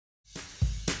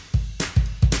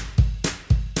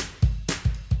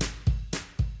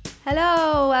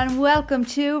Hello and welcome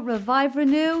to Revive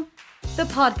Renew, the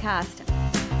podcast.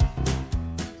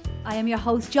 I am your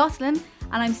host Jocelyn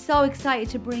and I'm so excited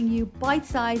to bring you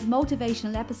bite-sized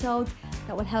motivational episodes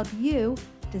that will help you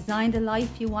design the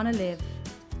life you want to live.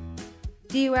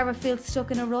 Do you ever feel stuck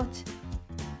in a rut?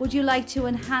 Would you like to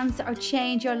enhance or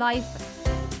change your life?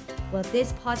 Well,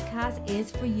 this podcast is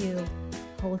for you.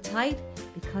 Hold tight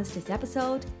because this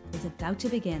episode is about to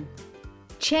begin.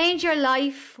 Change your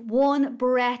life one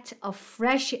breath of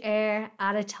fresh air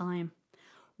at a time.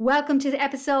 Welcome to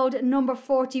episode number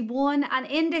 41, and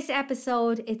in this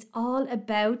episode it's all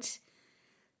about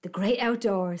the great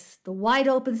outdoors, the wide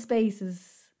open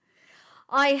spaces.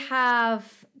 I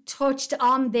have touched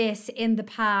on this in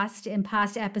past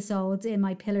episodes in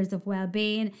my Pillars of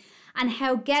Wellbeing and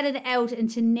how getting out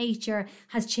into nature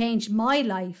has changed my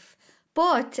life.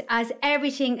 But as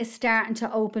everything is starting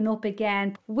to open up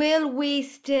again, will we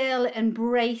still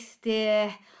embrace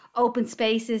the open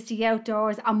spaces, the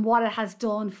outdoors, and what it has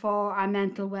done for our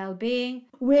mental well-being?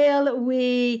 Will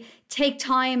we take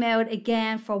time out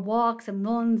again for walks and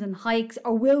runs and hikes,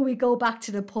 or will we go back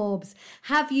to the pubs?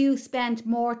 Have you spent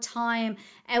more time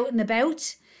out and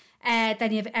about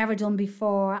than you've ever done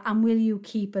before, and will you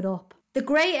keep it up? The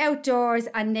great outdoors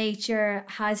and nature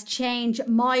has changed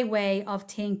my way of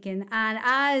thinking, and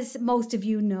as most of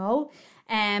you know,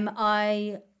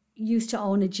 I used to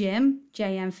own a gym,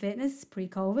 JM Fitness,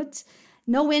 pre-COVID.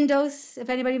 No windows, if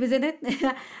anybody was in it.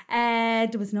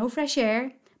 There was no fresh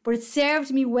air, but it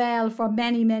served me well for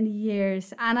many, many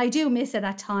years, and I do miss it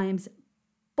at times.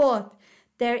 But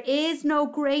there is no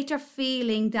greater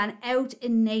feeling than out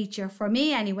in nature, for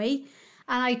me anyway,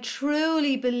 and I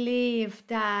truly believe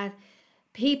that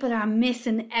people are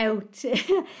missing out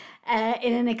in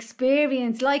an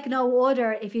experience like no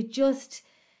other if you just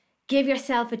give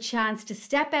yourself a chance to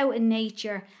step out in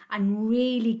nature and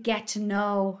really get to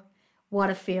know what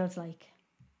it feels like.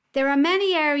 There are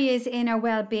many areas in our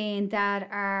well-being that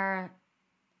are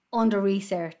under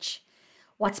research.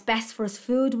 What's best for us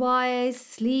food-wise,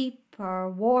 sleep or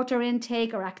water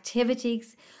intake or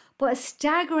activities. But a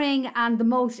staggering and the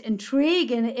most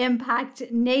intriguing impact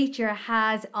nature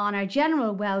has on our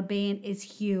general well-being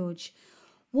is huge.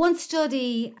 One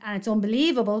study, and it's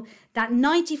unbelievable, that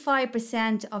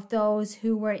 95% of those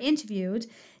who were interviewed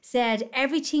said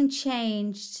everything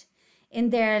changed in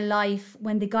their life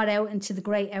when they got out into the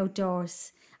great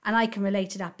outdoors. And I can relate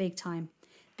to that big time.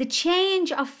 The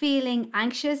change of feeling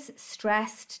anxious,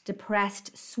 stressed,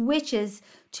 depressed switches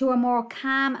to a more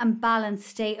calm and balanced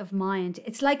state of mind.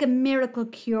 It's like a miracle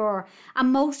cure,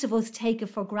 and most of us take it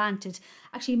for granted.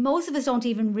 Actually, most of us don't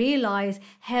even realise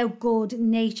how good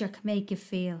nature can make you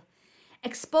feel.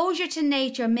 Exposure to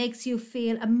nature makes you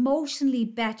feel emotionally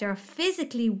better,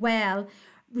 physically well,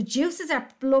 reduces our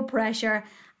blood pressure,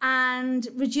 and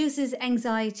reduces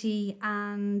anxiety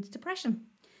and depression.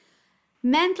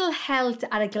 Mental Health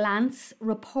at a Glance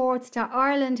reports that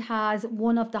Ireland has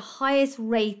one of the highest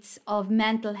rates of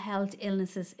mental health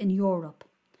illnesses in Europe.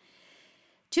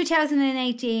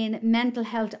 2018, Mental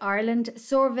Health Ireland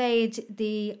surveyed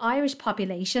the Irish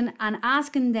population and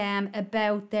asking them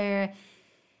about their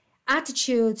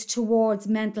attitudes towards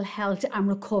mental health and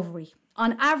recovery.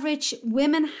 On average,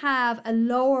 women have a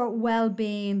lower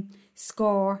well-being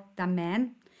score than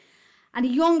men, and a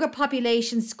younger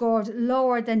population scored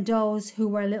lower than those who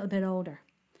were a little bit older.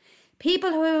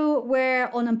 People who were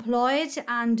unemployed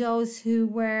and those who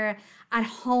were at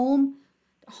home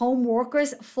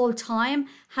workers full-time,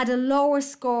 had a lower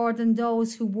score than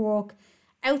those who work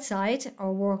outside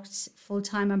or worked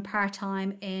full-time and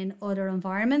part-time in other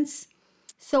environments.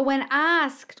 So when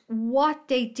asked what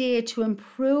they did to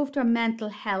improve their mental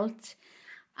health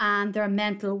and their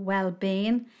mental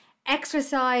well-being,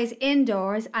 exercise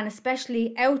indoors and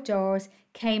especially outdoors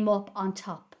came up on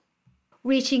top.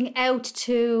 Reaching out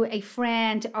to a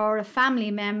friend or a family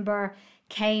member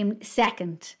came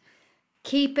second.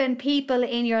 Keeping people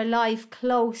in your life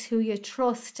close who you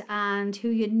trust and who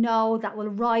you know that will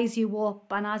rise you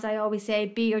up, and as I always say,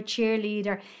 be your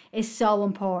cheerleader, is so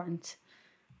important.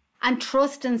 And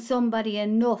trusting somebody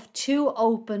enough to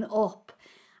open up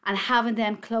and having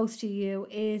them close to you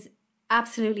is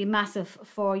absolutely massive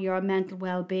for your mental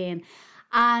well-being.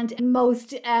 And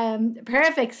most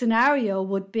perfect scenario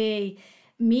would be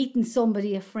meeting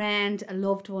somebody, a friend, a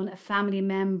loved one, a family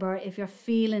member. If you're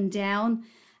feeling down,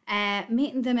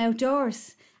 meeting them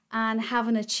outdoors and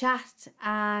having a chat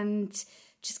and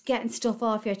just getting stuff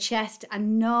off your chest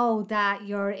and know that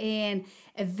you're in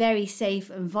a very safe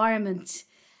environment.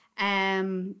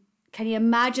 Can you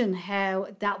imagine how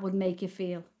that would make you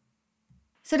feel?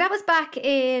 So that was back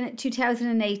in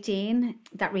 2018,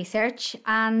 that research,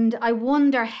 and I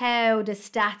wonder how the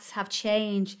stats have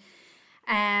changed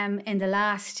in the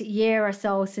last year or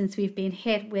so since we've been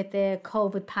hit with the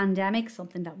COVID pandemic,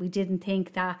 something that we didn't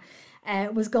think that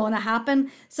was going to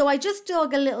happen. So I just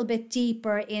dug a little bit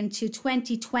deeper into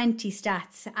 2020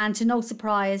 stats, and to no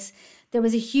surprise, there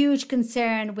was a huge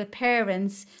concern with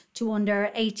parents to under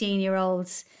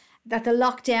 18-year-olds that the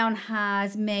lockdown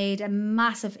has made a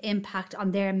massive impact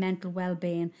on their mental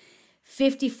well-being.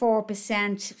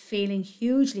 54% feeling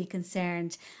hugely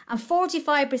concerned, and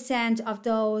 45% of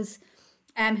those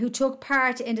who took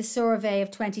part in the survey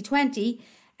of 2020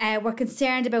 were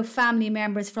concerned about family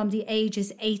members from the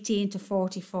ages 18 to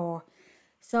 44.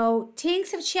 So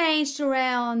things have changed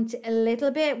around a little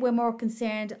bit. We're more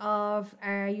concerned of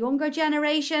our younger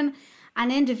generation,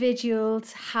 and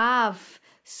individuals have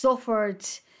suffered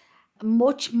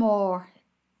much more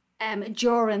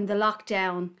during the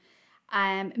lockdown,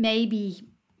 maybe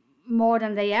more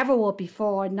than they ever would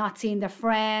before, not seeing their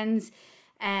friends,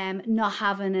 not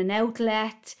having an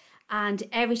outlet, and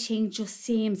everything just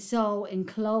seems so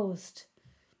enclosed.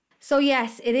 So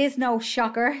yes, it is no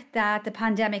shocker that the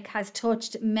pandemic has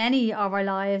touched many of our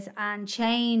lives and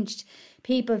changed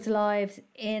people's lives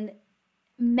in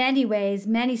many ways,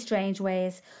 many strange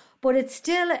ways, but it's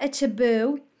still a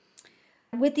taboo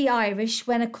with the Irish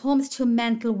when it comes to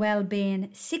mental well-being.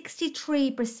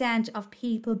 63% of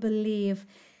people believe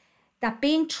that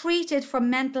being treated for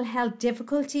mental health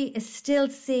difficulty is still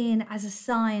seen as a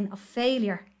sign of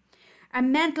failure. Our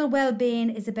mental well-being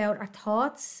is about our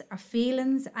thoughts, our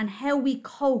feelings, and how we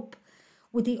cope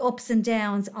with the ups and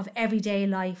downs of everyday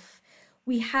life.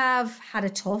 We have had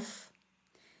it tough.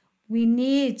 We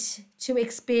need to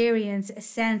experience a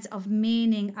sense of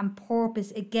meaning and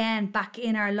purpose again back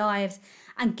in our lives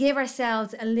and give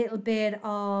ourselves a little bit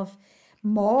of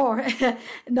more,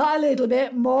 not a little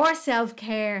bit, more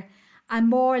self-care and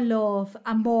more love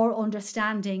and more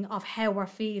understanding of how we're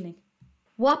feeling.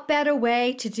 What better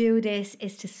way to do this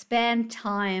is to spend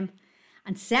time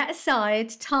and set aside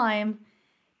time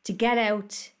to get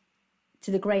out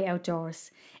to the great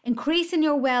outdoors. Increasing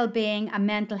your well-being and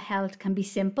mental health can be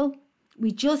simple.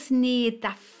 We just need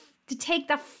to take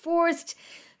that first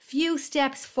few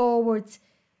steps forwards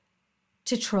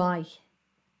to try,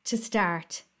 to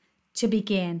start, to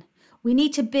begin. We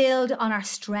need to build on our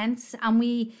strengths, and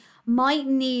we might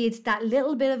need that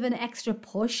little bit of an extra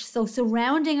push. So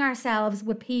surrounding ourselves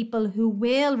with people who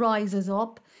will rise us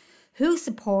up, who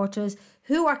support us,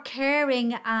 who are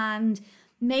caring and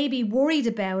maybe worried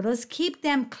about us, keep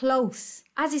them close.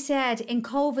 As I said, in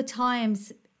COVID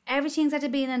times, everything's had to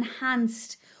be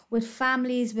enhanced with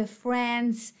families, with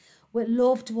friends, with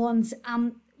loved ones.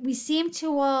 We seem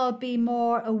to all be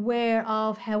more aware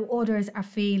of how others are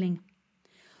feeling.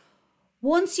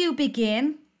 Once you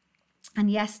begin, and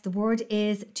yes, the word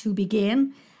is to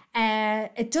begin,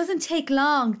 it doesn't take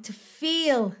long to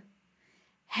feel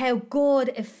how good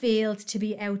it feels to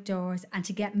be outdoors and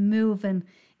to get moving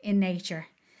in nature.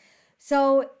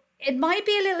 So it might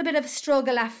be a little bit of a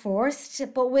struggle at first,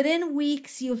 but within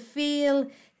weeks you'll feel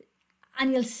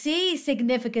and you'll see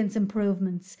significant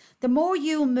improvements. The more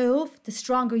you move, the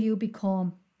stronger you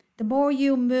become. The more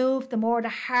you move, the more the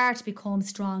heart becomes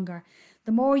stronger.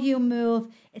 The more you move,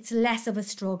 it's less of a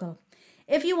struggle.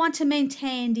 If you want to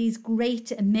maintain these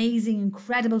great, amazing,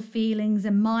 incredible feelings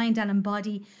in mind and in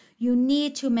body, you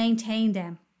need to maintain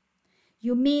them.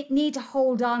 You need to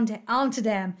hold on to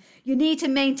them. You need to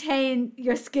maintain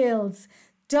your skills.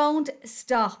 Don't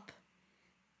stop.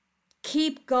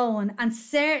 Keep going, and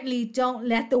certainly don't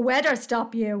let the weather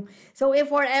stop you. So if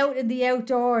we're out in the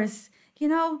outdoors,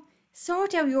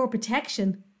 sort out your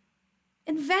protection.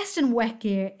 Invest in wet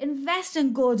gear. Invest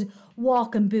in good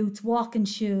walking boots, walking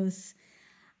shoes.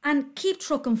 And keep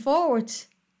trucking forward.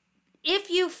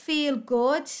 If you feel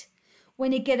good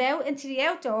when you get out into the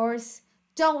outdoors,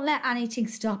 don't let anything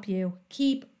stop you.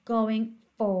 Keep going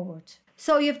forward.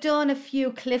 So you've done a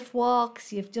few cliff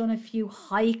walks, you've done a few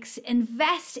hikes.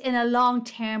 Invest in a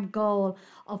long-term goal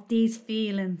of these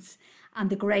feelings and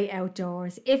the great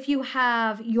outdoors. If you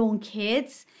have young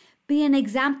kids, be an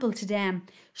example to them.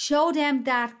 Show them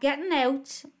that getting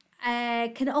out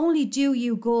can only do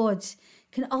you good,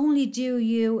 can only do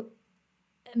you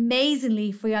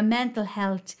amazingly for your mental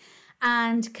health,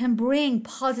 and can bring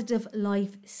positive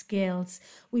life skills.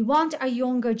 We want our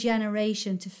younger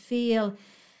generation to feel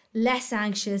less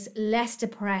anxious, less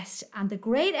depressed, and the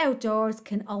great outdoors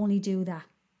can only do that.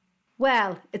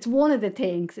 Well, it's one of the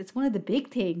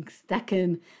big things that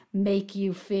can make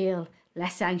you feel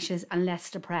less anxious and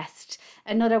less depressed.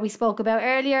 Another we spoke about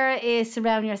earlier is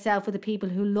surround yourself with the people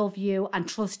who love you and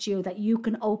trust you, that you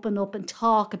can open up and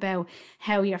talk about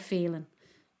how you're feeling.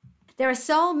 There are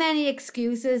so many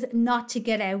excuses not to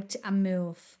get out and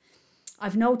move.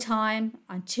 I've no time,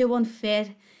 I'm too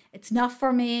unfit, it's not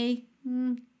for me,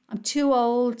 I'm too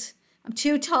old, I'm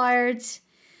too tired.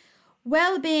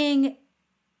 Well-being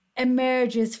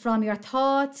emerges from your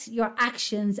thoughts, your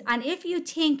actions, and if you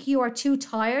think you are too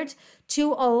tired,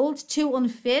 too old, too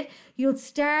unfit, you'll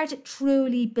start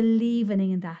truly believing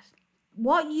in that.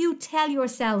 What you tell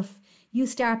yourself, you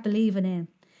start believing in.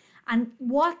 And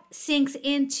what sinks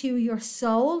into your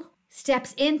soul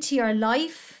steps into your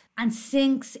life and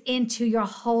sinks into your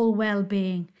whole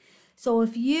well-being. So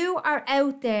if you are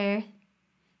out there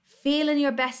feeling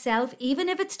your best self, even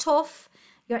if it's tough,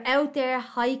 you're out there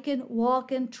hiking,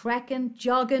 walking, trekking,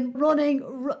 jogging, running,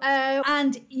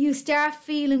 and you start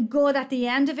feeling good at the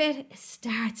end of it, it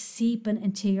starts seeping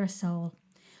into your soul.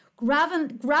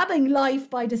 Grabbing life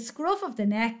by the scruff of the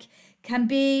neck can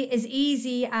be as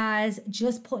easy as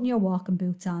just putting your walking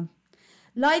boots on.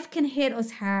 Life can hit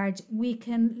us hard. We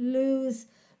can lose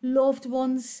loved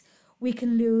ones. We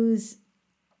can lose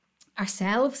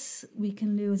ourselves. We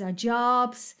can lose our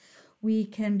jobs. We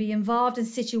can be involved in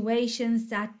situations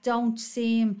that don't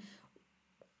seem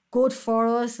good for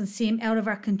us and seem out of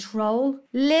our control.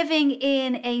 Living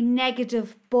in a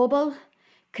negative bubble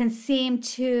can seem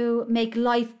to make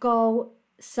life go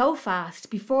so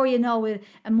fast. Before you know it,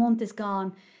 a month is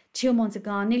gone, 2 months are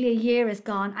gone, nearly a year is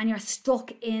gone, and you're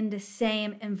stuck in the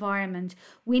same environment.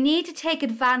 We need to take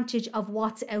advantage of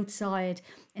what's outside.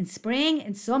 In spring,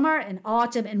 in summer, in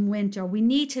autumn, in winter, we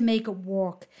need to make it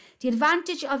work. The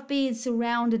advantage of being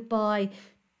surrounded by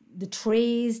the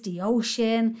trees, the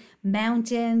ocean,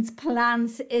 mountains,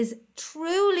 plants is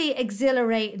truly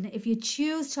exhilarating if you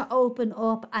choose to open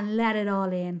up and let it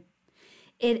all in.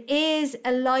 It is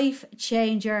a life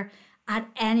changer at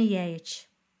any age.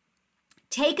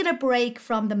 Taking a break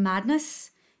from the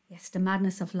madness, yes, the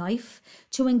madness of life,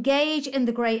 to engage in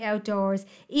the great outdoors,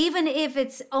 even if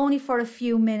it's only for a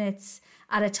few minutes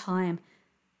at a time.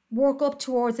 Work up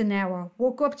towards an hour,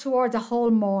 work up towards a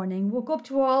whole morning, work up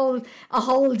to a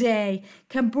whole day,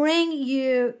 can bring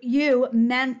you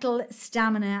mental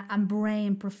stamina and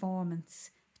brain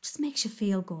performance. It just makes you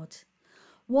feel good.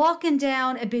 Walking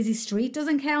down a busy street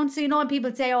doesn't count. So, when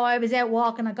people say, I was out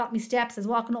walking, I got my steps, I was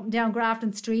walking up and down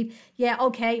Grafton Street. Yeah,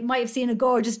 okay, might have seen a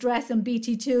gorgeous dress in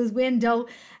BT2's window,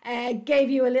 gave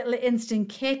you a little instant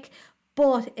kick,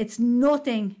 but it's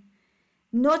nothing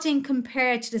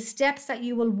compared to the steps that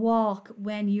you will walk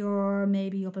when you're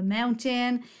maybe up a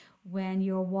mountain, when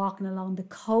you're walking along the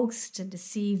coast and the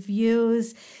sea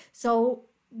views. So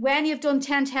when you've done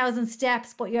 10,000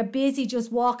 steps, but you're busy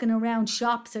just walking around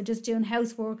shops or just doing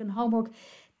housework and homework,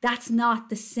 that's not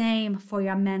the same for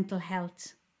your mental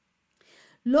health.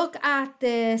 Look at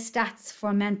the stats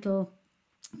for mental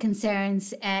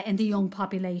concerns in the young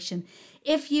population.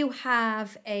 If you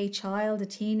have a child, a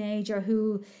teenager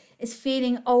who is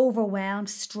feeling overwhelmed,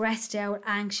 stressed out,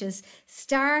 anxious,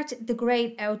 start the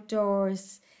Great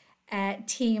Outdoors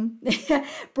team.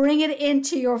 Bring it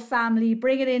into your family,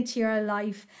 bring it into your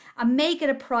life, and make it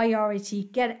a priority.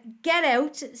 Get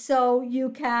out so you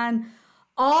can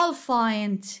all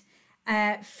find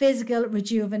physical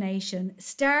rejuvenation.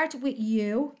 Start with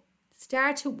you.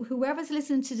 Whoever's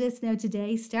listening to this now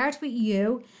today, start with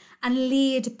you and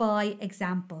lead by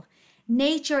example.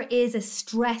 Nature is a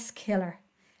stress killer.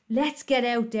 Let's get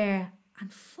out there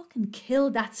and fucking kill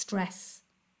that stress.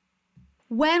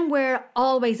 When we're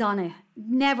always on it,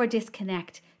 never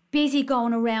disconnect, busy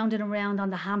going around and around on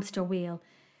the hamster wheel,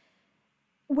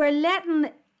 we're letting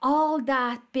all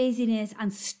that busyness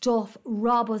and stuff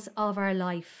rob us of our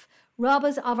life, rob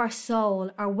us of our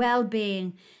soul, our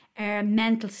well-being, our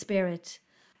mental spirit.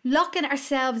 Locking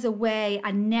ourselves away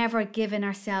and never giving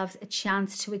ourselves a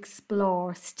chance to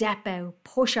explore, step out,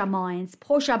 push our minds,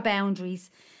 push our boundaries,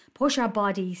 push our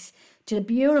bodies to the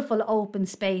beautiful open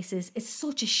spaces is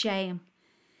such a shame.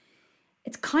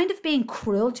 It's kind of being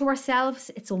cruel to ourselves.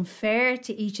 It's unfair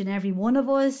to each and every one of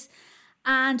us.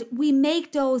 And we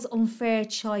make those unfair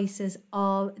choices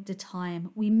all the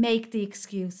time. We make the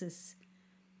excuses.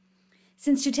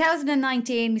 Since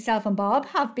 2019, myself and Bob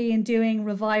have been doing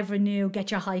Revive Renew, Get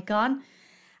Your Hike On,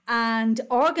 and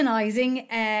organising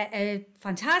a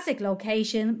fantastic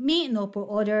location, meeting up with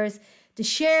others to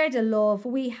share the love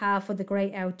we have for the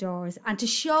great outdoors and to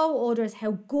show others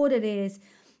how good it is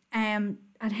and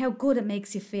how good it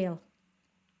makes you feel.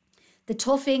 The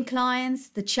tough inclines,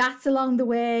 the chats along the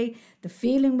way, the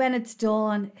feeling when it's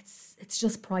done, it's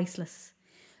just priceless.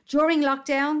 During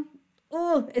lockdown,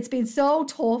 oh, it's been so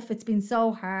tough. It's been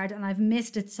so hard and I've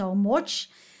missed it so much.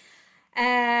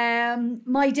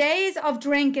 My days of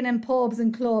drinking in pubs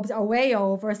and clubs are way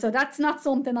over, so that's not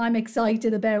something I'm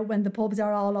excited about when the pubs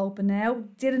are all open now.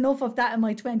 Did enough of that in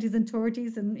my 20s and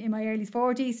 30s and in my early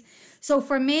 40s. So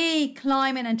for me,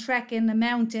 climbing and trekking the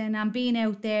mountain and being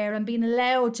out there and being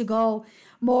allowed to go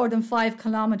more than 5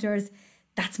 kilometres,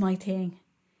 that's my thing.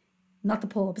 Not the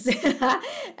pubs.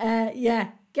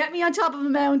 Get me on top of a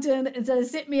mountain instead of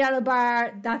sitting me at a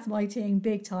bar. That's my thing,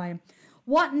 big time.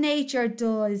 What nature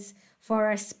does for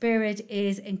our spirit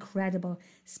is incredible.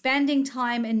 Spending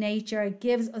time in nature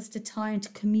gives us the time to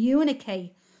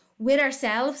communicate with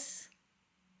ourselves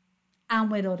and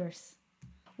with others.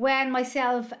 When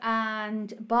myself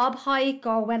and Bob hike,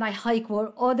 or when I hike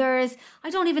with others, I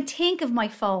don't even think of my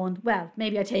phone. Well,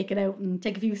 maybe I take it out and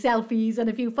take a few selfies and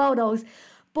a few photos,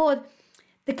 but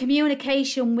the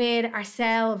communication with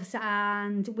ourselves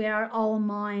and with our own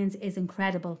minds is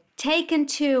incredible. Taking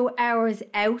 2 hours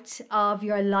out of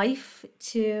your life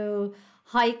to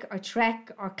hike or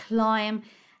trek or climb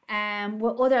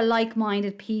with other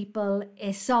like-minded people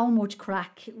is so much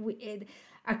crack.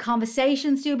 Our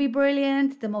conversations do be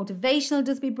brilliant, the motivational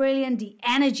does be brilliant, the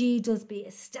energy does be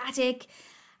ecstatic,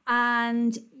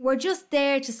 and we're just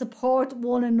there to support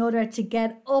one another to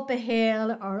get up a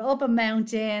hill or up a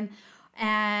mountain.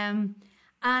 And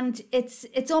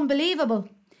it's unbelievable.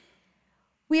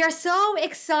 We are so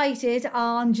excited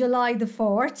on July the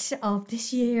 4th of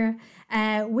this year.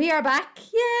 We are back.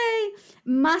 Yay!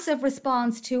 Massive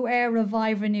response to our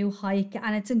Revive Renew hike.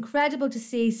 And it's incredible to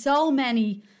see so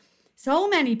many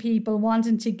people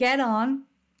wanting to get on,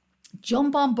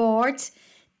 jump on board,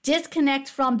 disconnect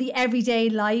from the everyday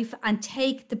life and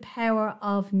take the power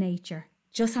of nature.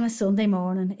 Just on a Sunday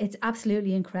morning. It's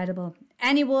absolutely incredible.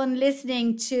 Anyone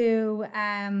listening to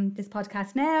this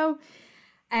podcast now,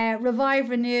 Revive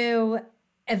Renew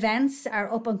events,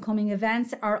 our up and coming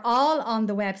events, are all on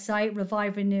the website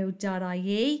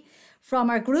reviverenew.ie. From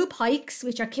our group hikes,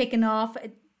 which are kicking off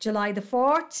July the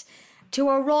 4th, to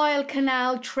a Royal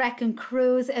Canal Trek and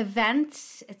Cruise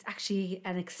event. It's actually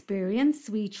an experience.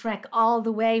 We trek all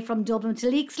the way from Dublin to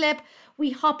Leixlip.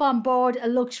 We hop on board a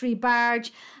luxury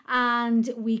barge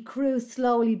and we cruise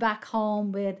slowly back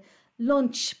home with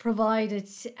lunch provided.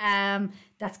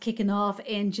 That's kicking off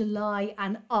in July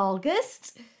and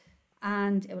August.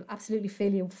 And it will absolutely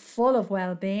fill you full of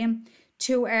well-being.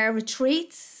 To our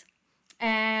retreats,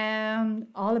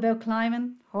 all about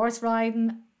climbing, horse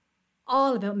riding,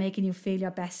 all about making you feel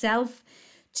your best self,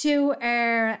 to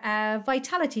our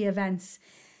vitality events.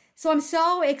 So I'm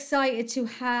so excited to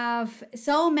have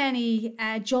so many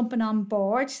jumping on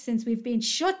board since we've been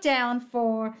shut down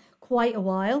for quite a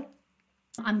while.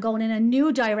 I'm going in a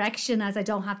new direction as I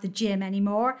don't have the gym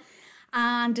anymore.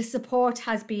 And the support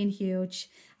has been huge.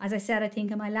 As I said, I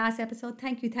think in my last episode,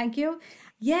 thank you.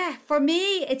 Yeah, for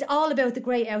me, it's all about the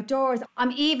great outdoors.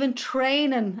 I'm even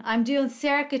training. I'm doing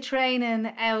circuit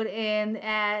training out in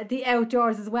the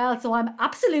outdoors as well. So I'm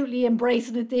absolutely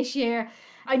embracing it this year.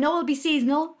 I know it'll be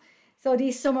seasonal. So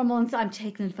these summer months, I'm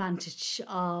taking advantage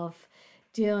of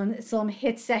doing some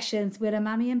HIIT sessions with a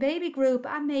mammy and baby group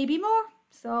and maybe more.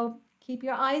 So keep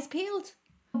your eyes peeled.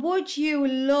 Would you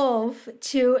love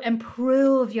to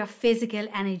improve your physical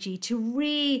energy,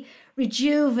 to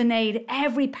rejuvenate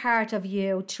every part of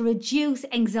you, to reduce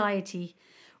anxiety,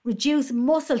 reduce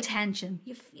muscle tension?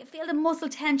 You feel the muscle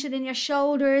tension in your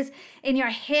shoulders, in your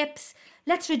hips.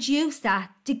 Let's reduce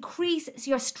that. Decrease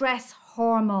your stress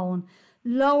hormone.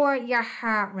 Lower your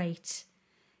heart rate.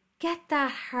 Get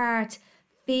that heart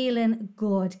feeling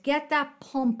good. Get that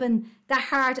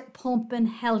heart pumping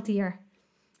healthier.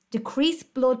 Decrease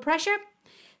blood pressure,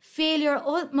 feel your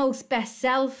utmost best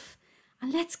self,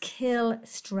 and let's kill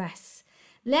stress.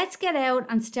 Let's get out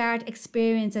and start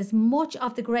experience as much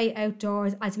of the great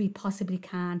outdoors as we possibly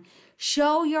can.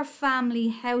 Show your family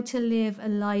how to live a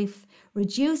life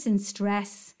reducing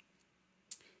stress,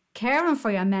 caring for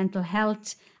your mental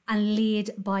health, and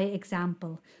lead by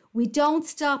example. We don't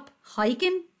stop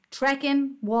hiking,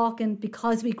 trekking, walking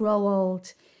because we grow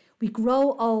old. We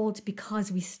grow old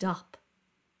because we stop.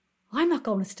 I'm not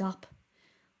going to stop.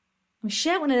 I'm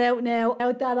shouting it out now,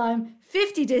 out that I'm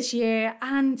 50 this year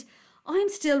and I'm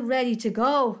still ready to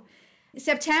go. In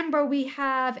September, we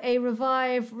have a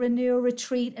Revive Renew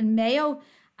retreat in Mayo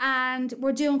and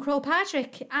we're doing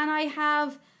Crowpatrick, and I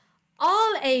have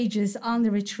all ages on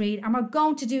the retreat and we're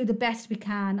going to do the best we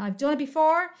can. I've done it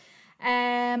before.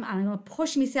 And I'm going to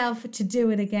push myself to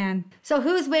do it again. So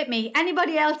who's with me?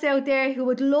 Anybody else out there who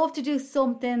would love to do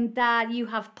something that you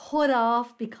have put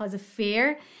off because of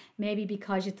fear? Maybe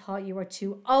because you thought you were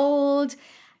too old.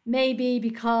 Maybe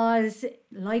because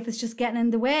life is just getting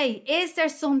in the way. Is there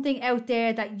something out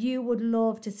there that you would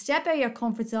love to step out of your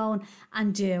comfort zone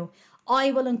and do?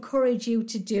 I will encourage you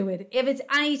to do it. If it's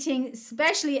anything,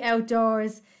 especially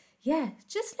outdoors,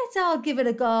 just let's all give it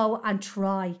a go and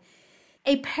try.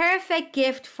 A perfect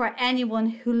gift for anyone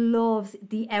who loves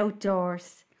the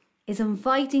outdoors is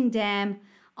inviting them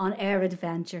on our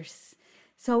adventures.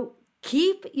 So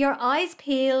keep your eyes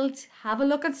peeled, have a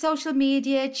look on social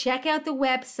media, check out the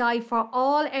website for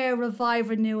all our Revive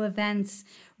Renew events,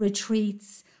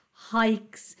 retreats,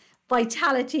 hikes,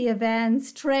 vitality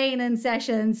events, training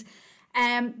sessions.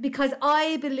 Because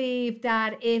I believe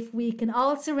that if we can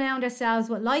all surround ourselves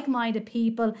with like-minded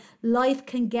people, life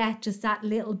can get just that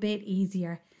little bit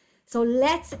easier. So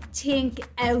let's think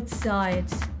outside.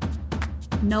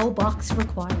 No box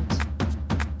required.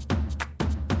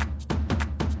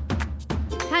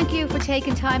 Thank you for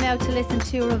taking time out to listen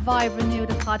to Revive Renew,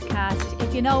 the podcast.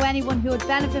 If you know anyone who would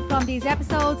benefit from these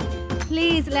episodes,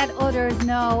 please let others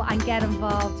know and get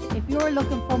involved. If you're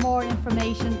looking for more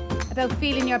information about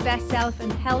feeling your best self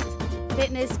in health,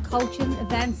 fitness, coaching,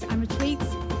 events and retreats,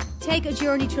 take a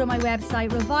journey through my website,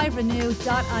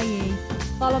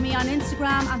 reviverenew.ie. Follow me on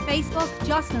Instagram and Facebook,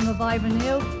 Jocelyn Revive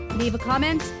Renew. Leave a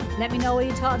comment, let me know what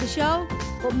you thought of the show.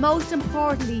 But most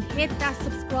importantly, hit that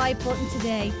subscribe button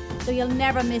today so you'll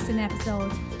never miss an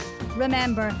episode.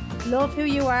 Remember, love who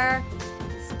you are,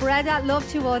 spread that love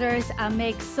to others and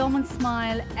make someone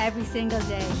smile every single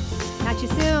day. Catch you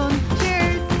soon.